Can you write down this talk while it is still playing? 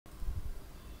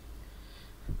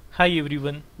Hi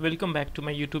everyone, welcome back to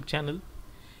my YouTube channel.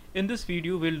 In this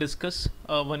video we'll discuss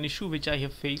one issue which I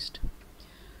have faced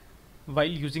while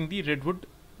using the Redwood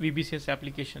VBCS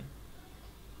application.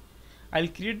 I'll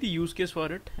create the use case for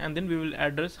it and then we will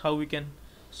address how we can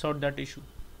sort that issue.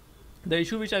 The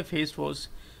issue which I faced was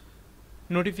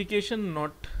notification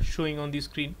not showing on the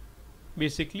screen.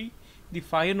 Basically, the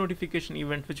fire notification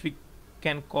event which we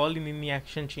can call in the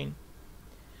action chain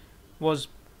was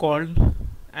called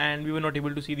and we were not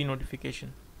able to see the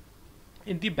notification.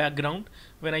 In the background,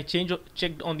 when I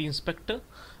checked on the inspector,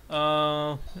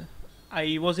 I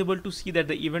was able to see that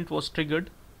the event was triggered,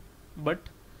 but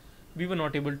we were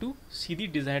not able to see the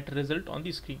desired result on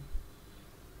the screen.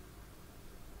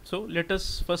 So let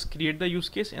us first create the use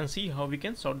case and see how we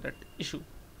can sort that issue.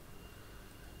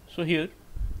 So here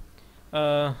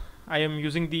I am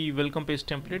using the welcome page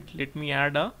template. Let me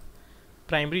add a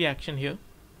primary action here.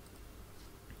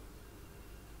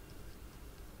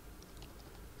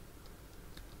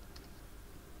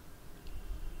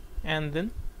 And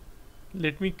then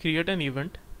let me create an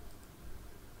event.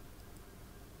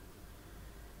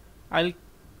 I'll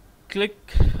create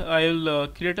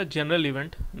a general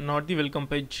event, not the welcome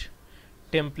page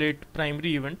template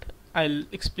primary event. I'll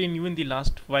explain you in the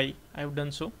last why I've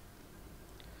done so.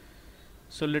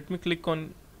 So let me click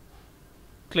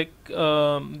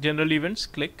general events,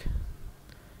 click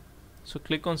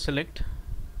on select,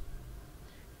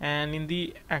 and in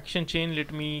the action chain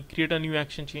let me create a new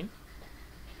action chain.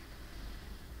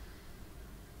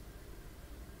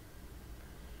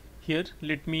 Here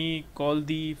let me call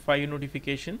the fire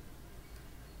notification.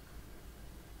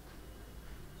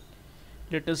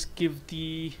 Let us give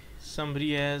the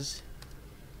summary as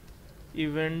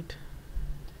event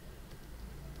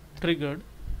triggered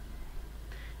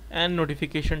and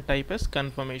notification type as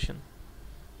confirmation.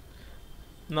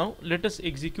 Now let us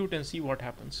execute and see what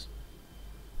happens.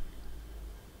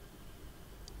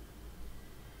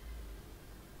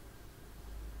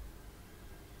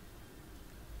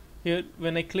 Here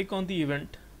when I click on the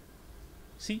event,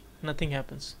 see, nothing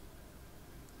happens.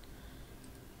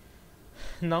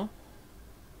 Now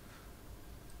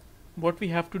what we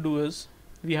have to do is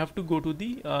we have to go to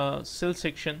the cell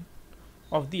section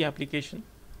of the application.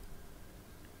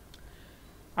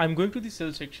 I'm going to the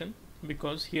cell section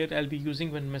because here I'll be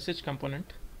using one message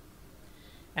component,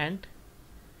 and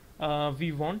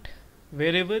we want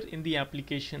wherever in the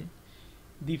application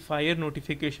the fire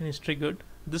notification is triggered,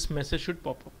 this message should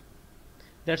pop up.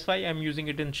 That's why I'm using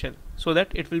it in shell, so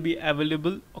that it will be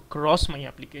available across my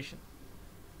application.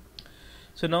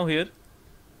 So now here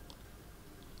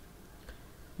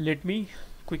let me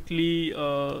quickly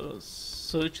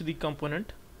search the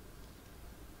component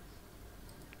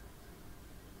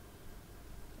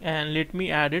and let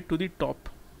me add it to the top.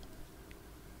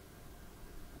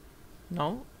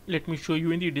 Now let me show you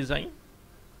in the design.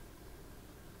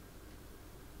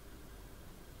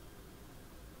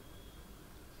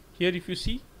 Here if you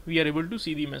see, we are able to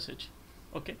see the message.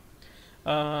 Okay.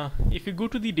 If you go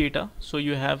to the data, so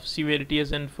you have severity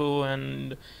as info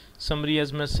and summary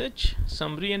as message,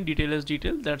 summary and detail as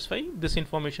detail. That's why this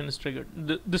information is triggered.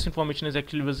 This information is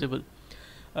actually visible.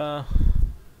 But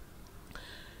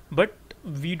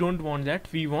we don't want that.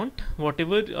 We want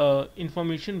whatever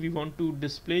information we want to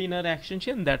display in our action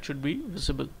chain, that should be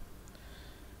visible.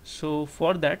 So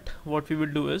for that, what we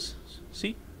will do is,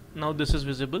 see, now this is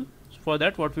visible. For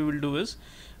that, what we will do is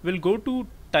we'll go to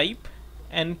type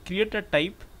and create a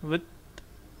type with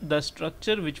the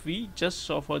structure which we just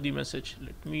saw for the message.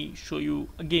 Let me show you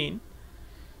again.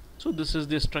 So this is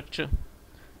the structure: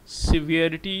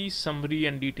 severity, summary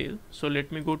and detail. So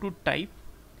let me go to type,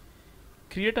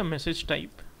 create a message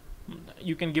type.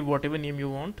 You can give whatever name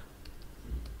you want.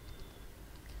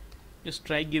 Just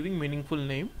try giving meaningful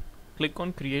name. Click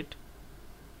on create,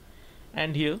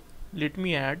 and here let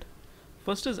me add,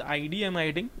 first is ID I'm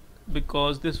adding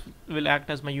because this will act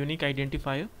as my unique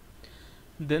identifier.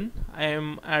 Then I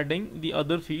am adding the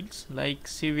other fields like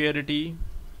severity,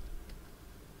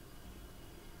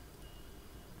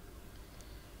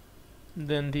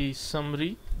 then the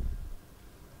summary,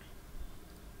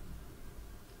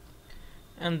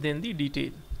 and then the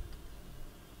detail.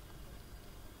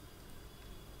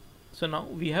 So now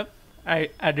we have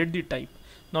added the type.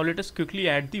 Now let us quickly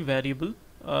add the variable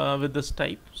with this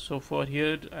type. So for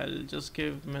here I'll just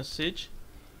give message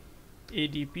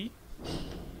ADP,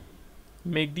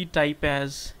 make the type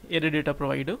as error data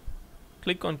provider,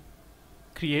 click on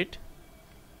create.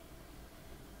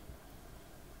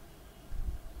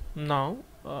 Now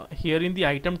here in the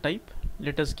item type,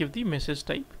 let us give the message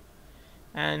type,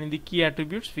 and in the key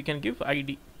attributes we can give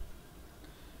ID.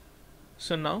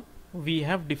 So now we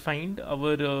have defined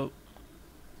our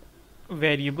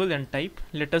variable and type.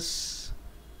 Let us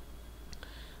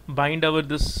bind our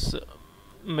this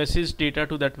message data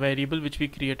to that variable which we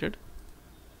created.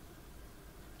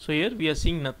 So here we are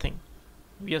seeing nothing.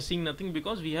 We are seeing nothing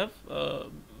because we have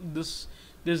this.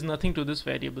 There's nothing to this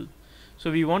variable.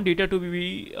 So we want data to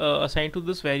be assigned to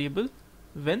this variable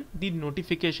when the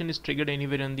notification is triggered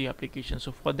anywhere in the application.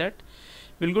 So for that,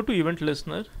 we'll go to event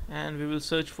listener and we will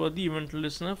search for the event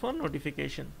listener for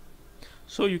notification.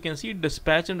 So you can see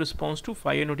dispatch in response to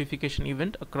fire notification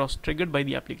event across triggered by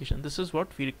the application. This is what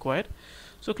we require.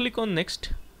 So click on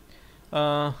next,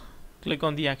 click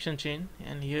on the action chain,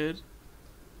 and here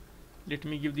let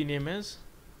me give the name as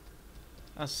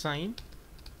assign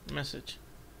message.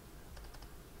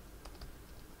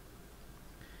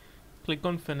 Click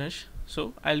on finish.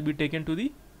 So I'll be taken to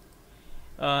the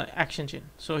action chain.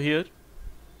 So here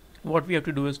what we have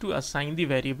to do is to assign the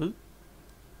variable,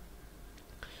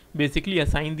 basically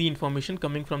assign the information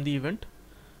coming from the event.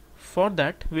 For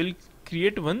that we'll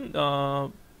create one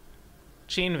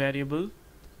chain variable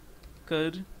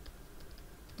cur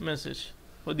message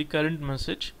for the current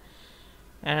message,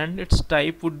 and its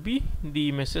type would be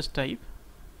the message type.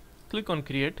 Click on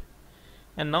create,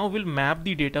 and now we'll map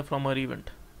the data from our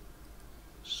event.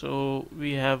 So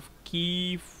we have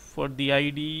key for the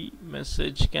ID,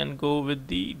 message can go with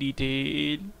the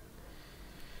detail,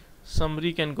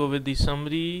 summary can go with the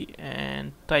summary,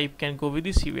 and type can go with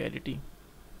the severity.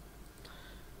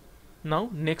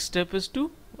 Now next step is to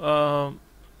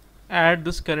add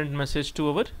this current message to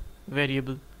our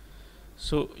variable.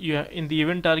 So in the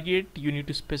event target you need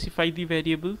to specify the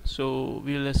variable. So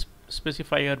we will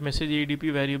specify our message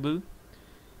ADP variable,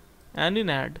 and in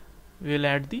add we will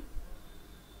add the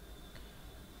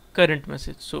current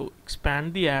message. So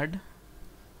expand the add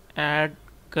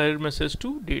current message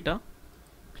to data,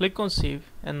 click on save,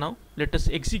 and now let us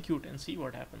execute and see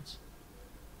what happens.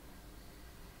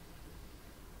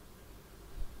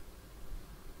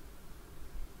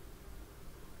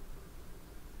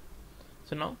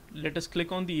 So now let us click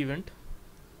on the event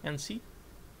and see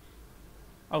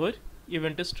our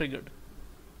event is triggered.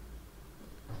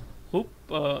 Hope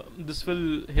this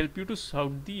will help you to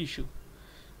solve the issue.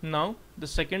 Now the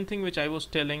second thing which I was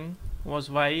telling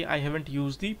was why I haven't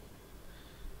used the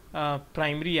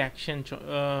primary action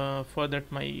for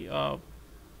that my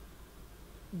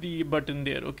the button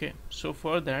there. Okay, so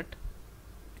for that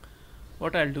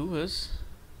what I'll do is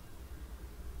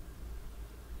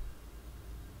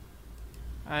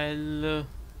I'll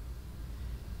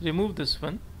remove this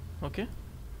one. Okay,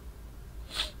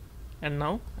 and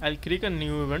now I'll create a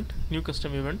new event, new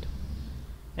custom event,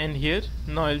 and here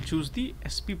now I'll choose the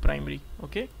SP primary.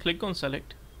 Okay, click on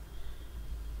select,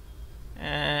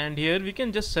 and here we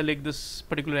can just select this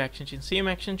particular action chain, same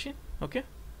action chain. Okay,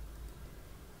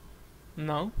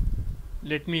 now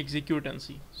let me execute and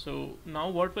see. So now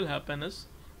what will happen is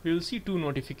we will see two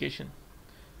notification.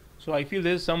 So I feel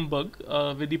there's some bug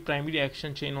with the primary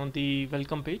action chain on the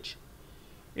welcome page.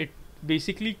 It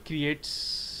basically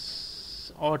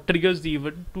creates or triggers the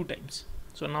event two times.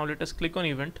 So now let us click on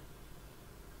event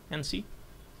and see,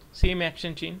 same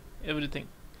action chain, everything.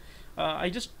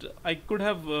 I could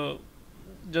have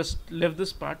just left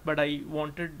this part, but I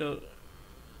wanted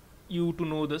you to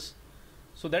know this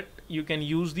so that you can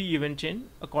use the event chain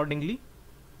accordingly.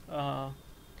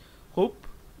 Hope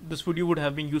this video would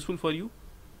have been useful for you,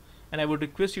 and I would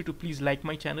request you to please like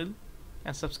my channel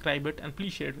and subscribe it, and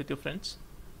please share it with your friends.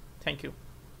 Thank you.